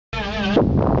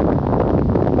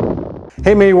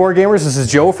Hey MiniWarGamers, this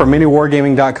is Joe from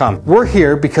MiniWarGaming.com. We're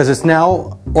here because it's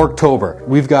now Orktober.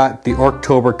 We've got the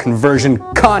Orktober Konversion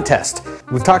Kontest.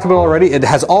 We've talked about it already. It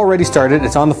has already started.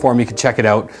 It's on the forum. You can check it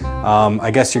out. I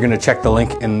guess you're going to check the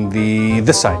link in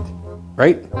this side,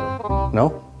 right?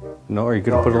 No? No? Are you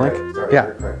going to put a link? Right. Sorry, yeah.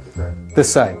 Correct.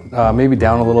 This side. Maybe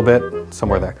down a little bit.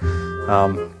 Somewhere there.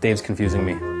 Dave's confusing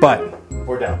me. But.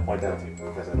 Or down. Point down too.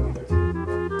 Because I don't think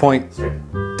there's. Point.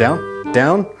 Straight.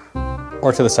 Down.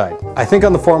 Or to the side. I think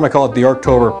on the forum I call it the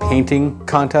Orktober Painting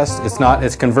Contest. It's not,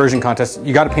 it's a conversion contest.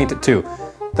 You gotta paint it too.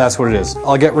 That's what it is.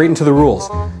 I'll get right into the rules.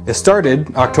 It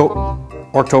started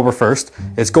October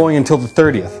 1st. It's going until the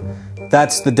 30th.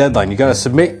 That's the deadline. You gotta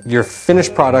submit your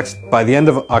finished products by the end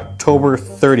of October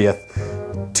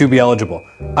 30th to be eligible.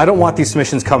 I don't want these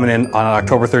submissions coming in on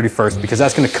October 31st because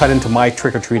that's gonna cut into my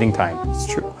trick-or-treating time.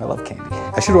 It's true, I love candy.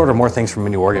 I should order more things from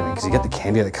MiniWarGaming because you get the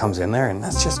candy that comes in there and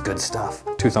that's just good stuff.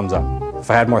 2 thumbs up. If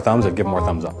I had more thumbs, I'd give more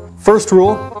thumbs up. First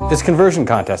rule is conversion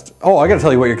contest. Oh, I gotta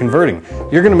tell you what you're converting.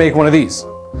 You're gonna make one of these,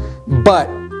 but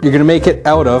you're gonna make it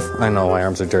out of, I know my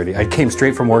arms are dirty. I came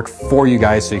straight from work for you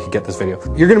guys so you could get this video.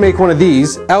 You're gonna make one of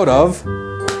these out of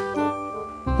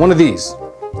one of these.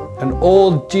 An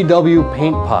old GW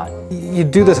paint pot. You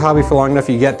do this hobby for long enough,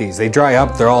 you get these. They dry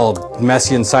up, they're all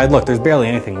messy inside. Look, there's barely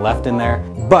anything left in there.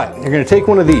 But you're gonna take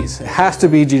one of these. It has to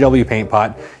be GW paint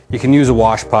pot. You can use a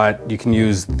wash pot, you can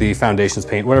use the foundations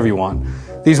paint, whatever you want.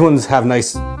 These ones have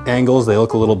nice angles, they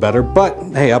look a little better, but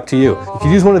hey, up to you. You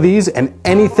can use one of these and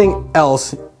anything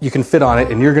else you can fit on it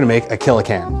and you're gonna make a Killa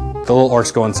can. The little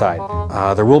orcs go inside.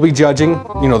 There will be judging.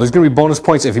 You know, there's gonna be bonus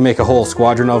points if you make a whole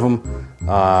squadron of them.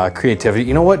 Creativity.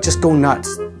 You know what? Just go nuts.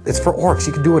 It's for orcs.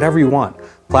 You can do whatever you want.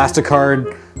 Plastic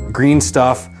card, green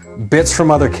stuff, bits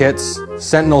from other kits.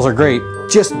 Sentinels are great.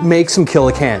 Just make some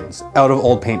Killa cans out of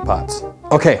old paint pots.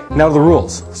 Okay, now the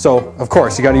rules. So, of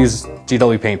course, you gotta use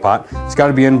GW paint pot. It's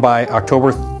gotta be in by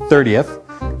October 30th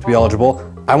to be eligible.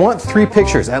 I want 3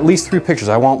 pictures, at least 3 pictures.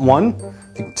 I want one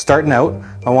starting out.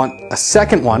 I want a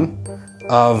second one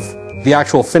of the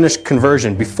actual finished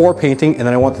conversion before painting, and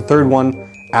then I want the third one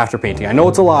after painting. I know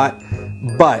it's a lot,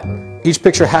 but each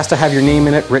picture has to have your name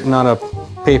in it, written on a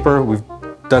paper. We've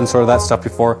done sort of that stuff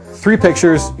before. 3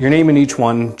 pictures, your name in each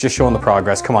one, just showing the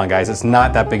progress. Come on guys, it's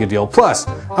not that big a deal. Plus,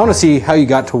 I want to see how you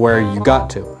got to where you got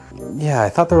to. Yeah, I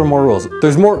thought there were more rules.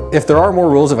 There's more. If there are more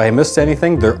rules, if I missed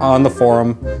anything, they're on the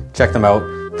forum. Check them out.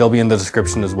 They'll be in the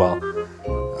description as well.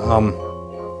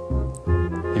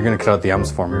 You're gonna cut out the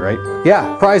M's for me, right?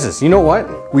 Yeah, prizes. You know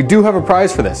what? We do have a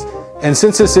prize for this. And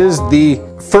since this is the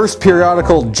first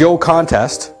periodical Joe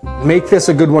contest, make this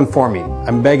a good one for me.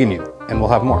 I'm begging you, and we'll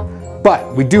have more.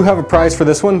 But we do have a prize for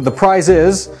this one. The prize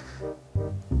is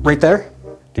right there.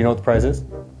 Do you know what the prize is?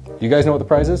 You guys know what the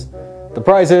prize is? The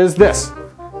prize is this,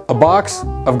 a box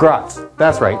of grots.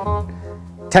 That's right,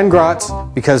 10 grots,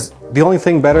 because the only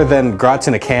thing better than grots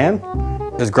in a can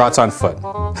is grots on foot.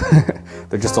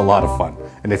 They're just a lot of fun.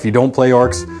 And if you don't play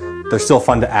orcs, they're still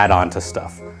fun to add on to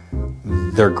stuff.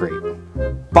 They're great.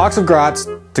 Box of grots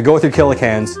to go with your Killa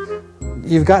cans.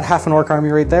 You've got half an orc army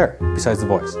right there, besides the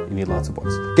boys. You need lots of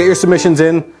boys. Get your submissions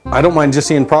in. I don't mind just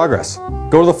seeing progress.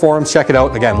 Go to the forums, check it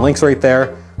out. Again, links right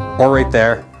there, or right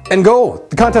there. And go!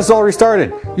 The contest has already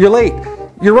started. You're late.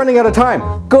 You're running out of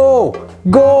time. Go!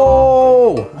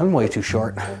 Go! I'm way too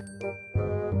short.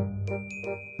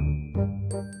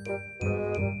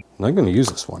 I'm going to use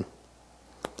this one.